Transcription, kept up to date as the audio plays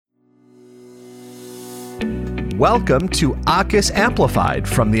Welcome to ACUS Amplified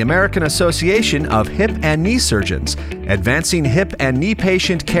from the American Association of Hip and Knee Surgeons, advancing hip and knee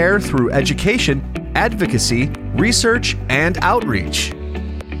patient care through education, advocacy, research, and outreach.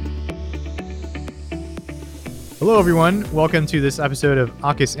 Hello, everyone. Welcome to this episode of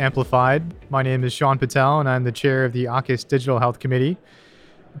ACUS Amplified. My name is Sean Patel, and I'm the chair of the ACUS Digital Health Committee.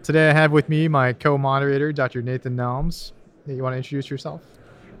 Today, I have with me my co-moderator, Dr. Nathan Nelms. You want to introduce yourself?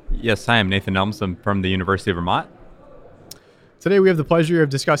 Yes, I am Nathan Nelms. I'm from the University of Vermont. Today, we have the pleasure of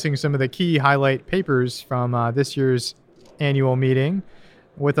discussing some of the key highlight papers from this year's annual meeting.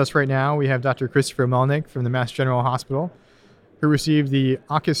 With us right now, we have Dr. Christopher Melnick from the Mass General Hospital, who received the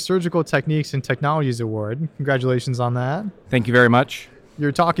ACUS Surgical Techniques and Technologies Award. Congratulations on that. Thank you very much.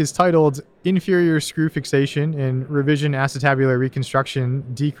 Your talk is titled Inferior Screw Fixation in Revision Acetabular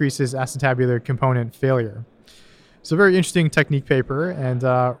Reconstruction Decreases Acetabular Component Failure. It's a very interesting technique paper,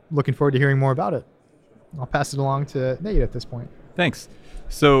 and looking forward to hearing more about it. I'll pass it along to Nate at this point. Thanks.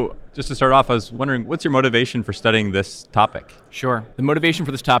 So just to start off, I was wondering, what's your motivation for studying this topic? Sure. The motivation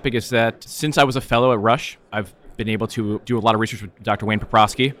for this topic is that since I was a fellow at Rush, I've been able to do a lot of research with Dr. Wayne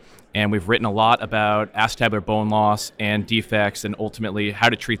Poprosky, and we've written a lot about acetabular bone loss and defects and ultimately how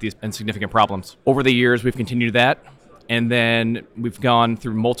to treat these insignificant problems. Over the years, we've continued that, and then we've gone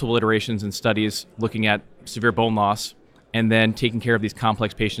through multiple iterations and studies looking at severe bone loss and then taking care of these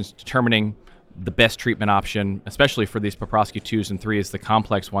complex patients, determining the best treatment option, especially for these Poprosky 2s and 3s, the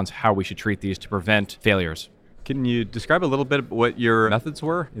complex ones, how we should treat these to prevent failures. Can you describe a little bit what your methods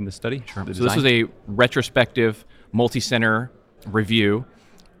were in the study? Sure. So this was a retrospective, multi-center review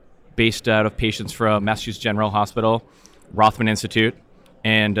based out of patients from Massachusetts General Hospital, Rothman Institute,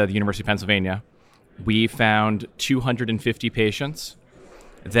 and the University of Pennsylvania. We found 250 patients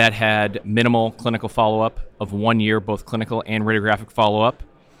that had minimal clinical follow-up of 1 year, both clinical and radiographic follow-up.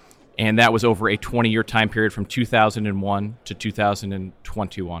 And that was over a 20-year time period from 2001 to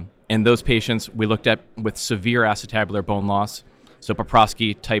 2021. And those patients we looked at with severe acetabular bone loss, so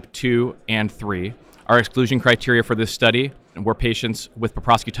Poprosky type 2 and 3. Our exclusion criteria for this study were patients with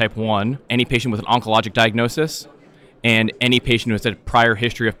Poprosky type 1, any patient with an oncologic diagnosis, and any patient who has had a prior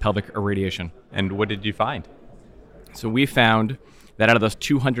history of pelvic irradiation. And what did you find? So we found that out of those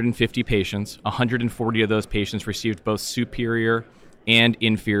 250 patients, 140 of those patients received both superior and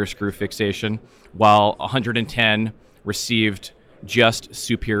inferior screw fixation, while 110 received just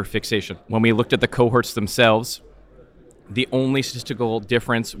superior fixation. When we looked at the cohorts themselves, the only statistical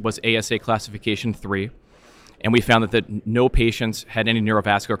difference was ASA classification 3, and we found that no patients had any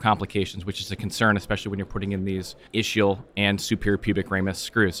neurovascular complications, which is a concern, especially when you're putting in these ischial and superior pubic ramus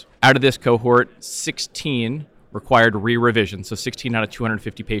screws. Out of this cohort, 16 required re-revision, so 16 out of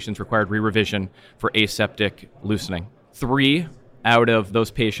 250 patients required re-revision for aseptic loosening. 3 out of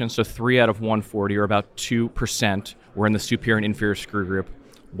those patients, so 3 out of 140, or about 2%, were in the superior and inferior screw group,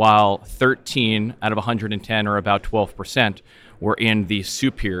 while 13 out of 110, or about 12%, were in the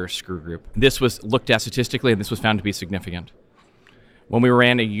superior screw group. This was looked at statistically, and this was found to be significant. When we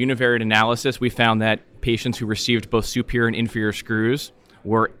ran a univariate analysis, we found that patients who received both superior and inferior screws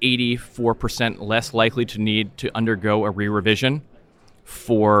were 84% less likely to need to undergo a re-revision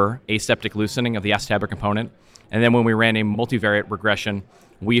for aseptic loosening of the acetabular component. And then when we ran a multivariate regression,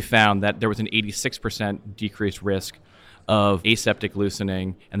 we found that there was an 86% decreased risk of aseptic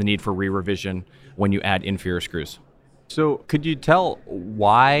loosening and the need for re-revision when you add inferior screws. So could you tell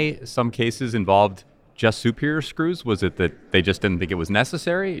why some cases involved just superior screws? Was it that they just didn't think it was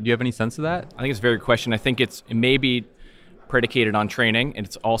necessary? Do you have any sense of that? I think it's a very good question. I think it may be predicated on training, and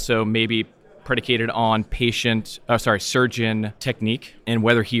it's also maybe predicated on surgeon technique and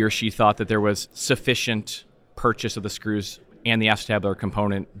whether he or she thought that there was sufficient purchase of the screws and the acetabular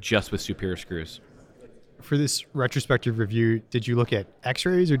component just with superior screws. For this retrospective review, did you look at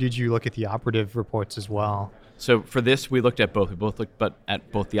x-rays or did you look at the operative reports as well? So for this, we looked at both. We both looked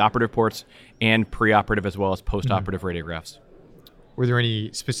at both the operative reports and preoperative as well as postoperative radiographs. Were there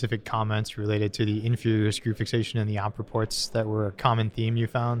any specific comments related to the inferior screw fixation in the op reports that were a common theme you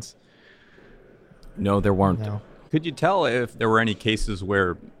found? No, there weren't. No. Could you tell if there were any cases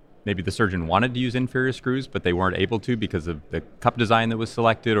where maybe the surgeon wanted to use inferior screws, but they weren't able to because of the cup design that was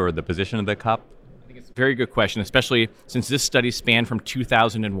selected or the position of the cup? I think it's a very good question, especially since this study spanned from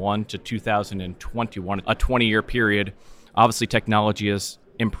 2001 to 2021, a 20-year period. Obviously, technology has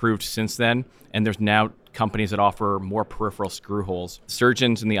improved since then, and there's now companies that offer more peripheral screw holes.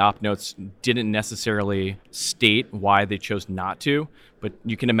 Surgeons in the op notes didn't necessarily state why they chose not to, but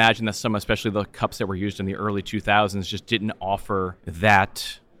you can imagine that some, especially the cups that were used in the early 2000s, just didn't offer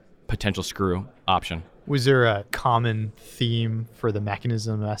that potential screw option. Was there a common theme for the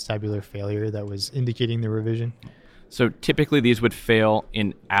mechanism of acetabular failure that was indicating the revision? So typically these would fail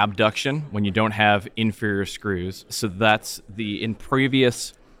in abduction when you don't have inferior screws. So that's in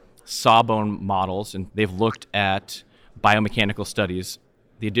previous sawbone models, and they've looked at biomechanical studies,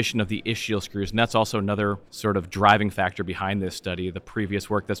 the addition of the ischial screws, and that's also another sort of driving factor behind this study, the previous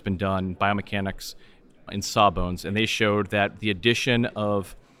work that's been done, biomechanics in sawbones, and they showed that the addition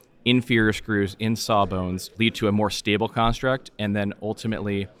of inferior screws in sawbones lead to a more stable construct and then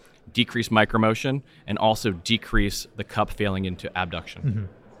ultimately decrease micromotion and also decrease the cup failing into abduction. Mm-hmm.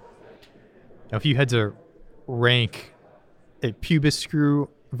 Now, if you had to rank a pubis screw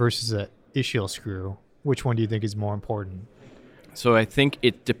versus an ischial screw, which one do you think is more important? So I think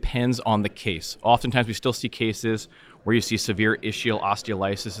it depends on the case. Oftentimes we still see cases where you see severe ischial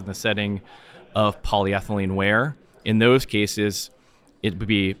osteolysis in the setting of polyethylene wear. In those cases, it would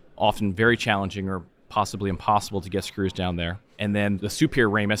be often very challenging or possibly impossible to get screws down there. And then the superior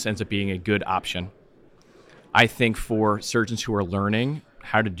ramus ends up being a good option. I think for surgeons who are learning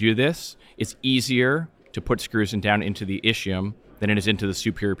how to do this, it's easier to put screws down into the ischium than it is into the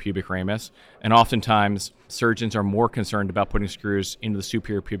superior pubic ramus. And oftentimes, surgeons are more concerned about putting screws into the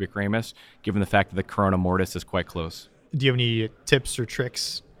superior pubic ramus, given the fact that the corona mortis is quite close. Do you have any tips or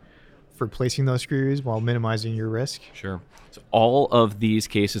tricks for placing those screws while minimizing your risk? Sure. So all of these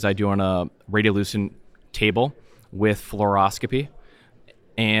cases I do on a radiolucent table with fluoroscopy.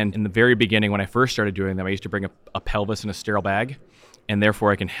 And in the very beginning, when I first started doing them, I used to bring a pelvis in a sterile bag, and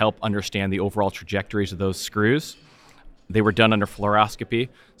therefore I can help understand the overall trajectories of those screws. They were done under fluoroscopy.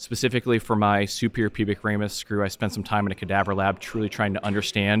 Specifically for my superior pubic ramus screw, I spent some time in a cadaver lab truly trying to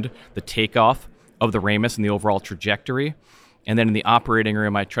understand the takeoff of the ramus and the overall trajectory. And then in the operating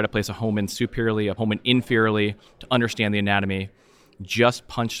room, I try to place a Hohmann superiorly, a Hohmann inferiorly to understand the anatomy, just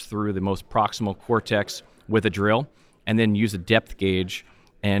punch through the most proximal cortex with a drill, and then use a depth gauge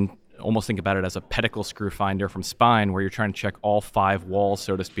and almost think about it as a pedicle screw finder from spine, where you're trying to check all 5 walls,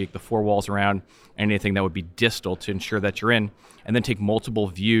 so to speak, the 4 walls around anything that would be distal to ensure that you're in, and then take multiple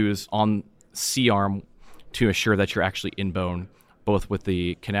views on C-arm to assure that you're actually in bone, both with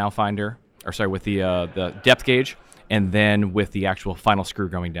the canal finder, with the depth gauge, and then with the actual final screw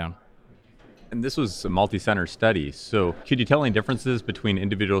going down. And this was a multi-center study. So could you tell any differences between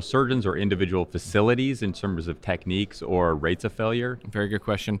individual surgeons or individual facilities in terms of techniques or rates of failure? Very good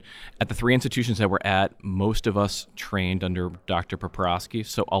question. At the 3 institutions that we're at, most of us trained under Dr. Poprowski.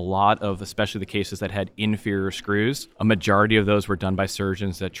 So a lot of, especially the cases that had inferior screws, a majority of those were done by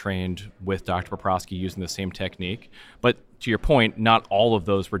surgeons that trained with Dr. Poprowski using the same technique. But to your point, not all of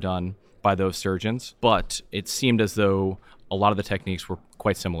those were done by those surgeons, but it seemed as though a lot of the techniques were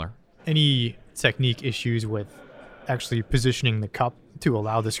quite similar. Any technique issues with actually positioning the cup to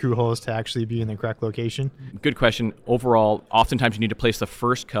allow the screw holes to actually be in the correct location? Good question. Overall, oftentimes you need to place the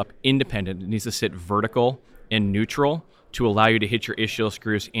first cup independent. It needs to sit vertical and neutral to allow you to hit your ischial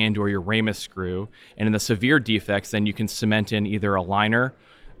screws and or your ramus screw. And in the severe defects, then you can cement in either a liner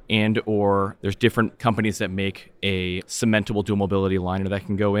and or there's different companies that make a cementable dual mobility liner that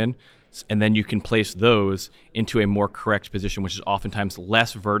can go in. And then you can place those into a more correct position, which is oftentimes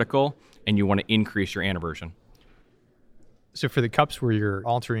less vertical, and you want to increase your anteversion. So for the cups where you're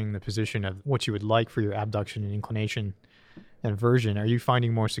altering the position of what you would like for your abduction and inclination and version, are you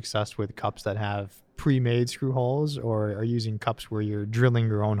finding more success with cups that have pre-made screw holes, or are you using cups where you're drilling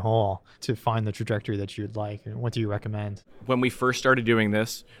your own hole to find the trajectory that you'd like? And what do you recommend? When we first started doing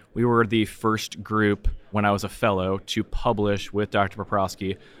this, we were the first group when I was a fellow to publish with Dr.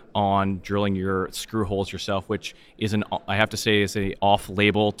 Poprowski on drilling your screw holes yourself, which is I have to say is an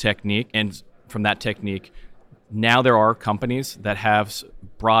off-label technique. And from that technique, now there are companies that have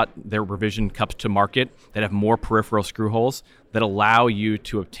brought their revision cups to market that have more peripheral screw holes that allow you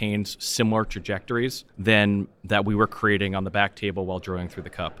to obtain similar trajectories than that we were creating on the back table while drilling through the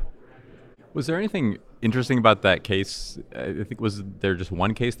cup. Was there anything interesting about that case? I think was there just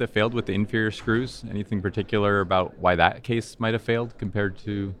one case that failed with the inferior screws? Anything particular about why that case might have failed compared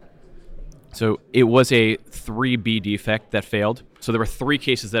to? So it was a 3B defect that failed. So there were 3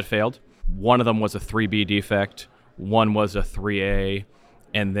 cases that failed. One of them was a 3B defect, one was a 3A,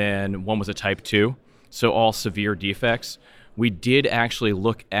 and then one was a type 2. So all severe defects. We did actually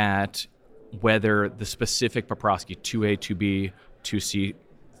look at whether the specific Poprowski 2A, 2B, 2C,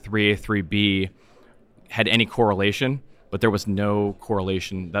 3A, 3B had any correlation, but there was no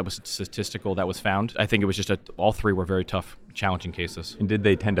correlation that was statistical that was found. I think it was just all 3 were very tough, challenging cases. And did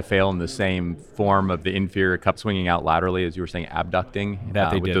they tend to fail in the same form of the inferior cup swinging out laterally, as you were saying, abducting?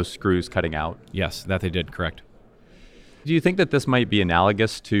 That they with did. Those screws cutting out? Yes, that they did, correct. Do you think that this might be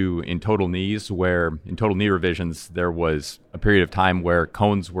analogous to in total knees, where in total knee revisions, there was a period of time where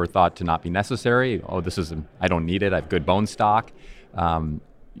cones were thought to not be necessary? Oh, I don't need it, I have good bone stock.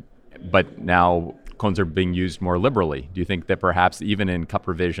 But now cones are being used more liberally. Do you think that perhaps even in cup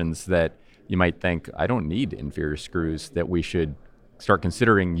revisions that you might think, I don't need inferior screws, that we should start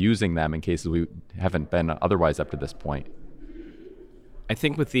considering using them in cases we haven't been otherwise up to this point? I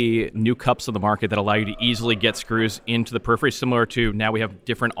think with the new cups on the market that allow you to easily get screws into the periphery, similar to now we have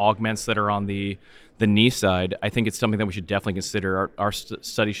different augments that are on the knee side, I think it's something that we should definitely consider. Our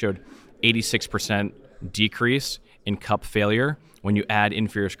study showed 86% decrease in cup failure when you add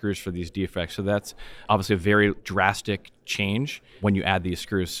inferior screws for these defects. So that's obviously a very drastic change when you add these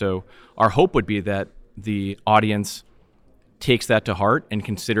screws. So our hope would be that the audience takes that to heart and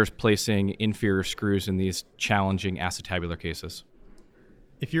considers placing inferior screws in these challenging acetabular cases.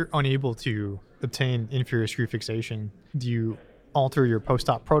 If you're unable to obtain inferior screw fixation, do you alter your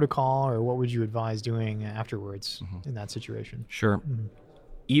post-op protocol, or what would you advise doing afterwards in that situation? Sure. Mm-hmm.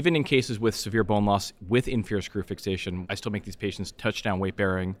 Even in cases with severe bone loss with inferior screw fixation, I still make these patients touchdown weight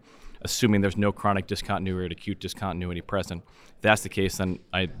bearing, assuming there's no chronic discontinuity or acute discontinuity present. If that's the case, then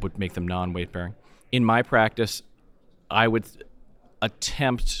I would make them non-weight bearing. In my practice, I would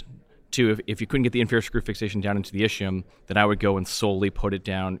attempt to, if you couldn't get the inferior screw fixation down into the ischium, then I would go and solely put it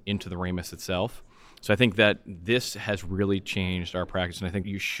down into the ramus itself. So I think that this has really changed our practice, and I think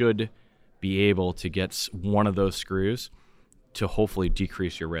you should be able to get one of those screws to hopefully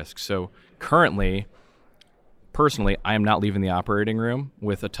decrease your risk. So currently, personally, I am not leaving the operating room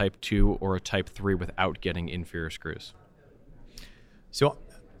with a type 2 or a type 3 without getting inferior screws. So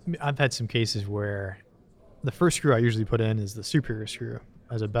I've had some cases where the first screw I usually put in is the superior screw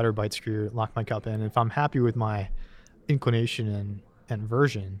as a better bite screw, lock my cup in. If I'm happy with my inclination and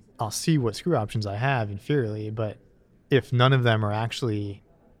version, I'll see what screw options I have inferiorly. But if none of them are actually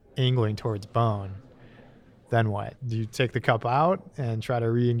angling towards bone, then what? Do you take the cup out and try to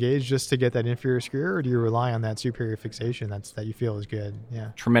re-engage just to get that inferior screw, or do you rely on that superior fixation that you feel is good?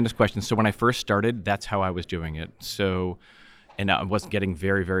 Yeah. Tremendous question. So when I first started, that's how I was doing it. And I was getting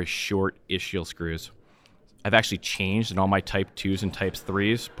very, very short ischial screws. I've actually changed in all my type 2s and types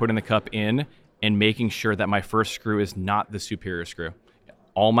 3s, putting the cup in and making sure that my first screw is not the superior screw.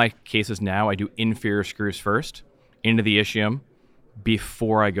 All my cases now, I do inferior screws first into the ischium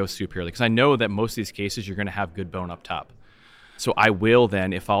before I go superiorly, because I know that most of these cases you're going to have good bone up top. So I will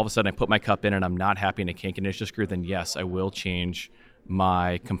then, if all of a sudden I put my cup in and I'm not happy and I can't get an ischial screw, then yes, I will change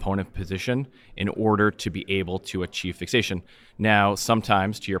my component position in order to be able to achieve fixation. Now,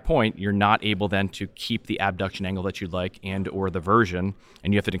 sometimes, to your point, you're not able then to keep the abduction angle that you'd like and or the version,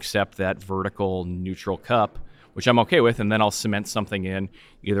 and you have to accept that vertical neutral cup, which I'm okay with, and then I'll cement something in,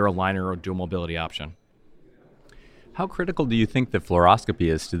 either a liner or a dual mobility option. How critical do you think that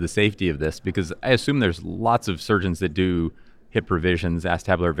fluoroscopy is to the safety of this? Because I assume there's lots of surgeons that do hip revisions,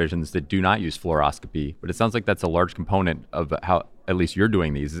 acetabular revisions that do not use fluoroscopy, but it sounds like that's a large component of how at least you're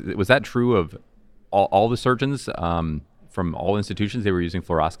doing these. Was that true of all the surgeons from all institutions? They were using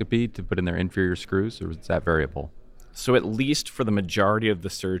fluoroscopy to put in their inferior screws, or was that variable? So at least for the majority of the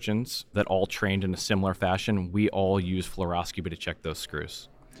surgeons that all trained in a similar fashion, we all use fluoroscopy to check those screws.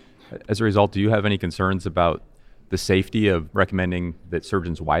 As a result, do you have any concerns about the safety of recommending that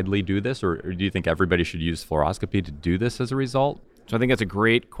surgeons widely do this, or do you think everybody should use fluoroscopy to do this as a result? So I think that's a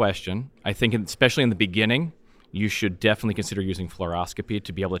great question. I think especially in the beginning, you should definitely consider using fluoroscopy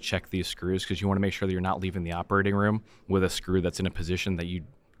to be able to check these screws, because you want to make sure that you're not leaving the operating room with a screw that's in a position that you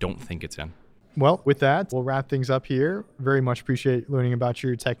don't think it's in. Well, with that, we'll wrap things up here. Very much appreciate learning about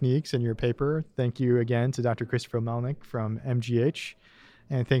your techniques and your paper. Thank you again to Dr. Christopher Melnick from MGH.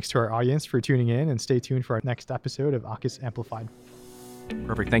 And thanks to our audience for tuning in, and stay tuned for our next episode of ACUS Amplified.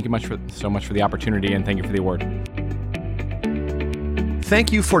 Perfect. Thank you so much for the opportunity, and thank you for the award.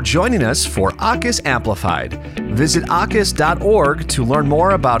 Thank you for joining us for ACUS Amplified. Visit acus.org to learn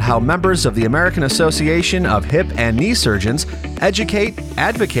more about how members of the American Association of Hip and Knee Surgeons educate,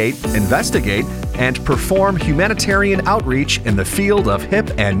 advocate, investigate, and perform humanitarian outreach in the field of hip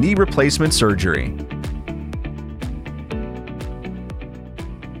and knee replacement surgery.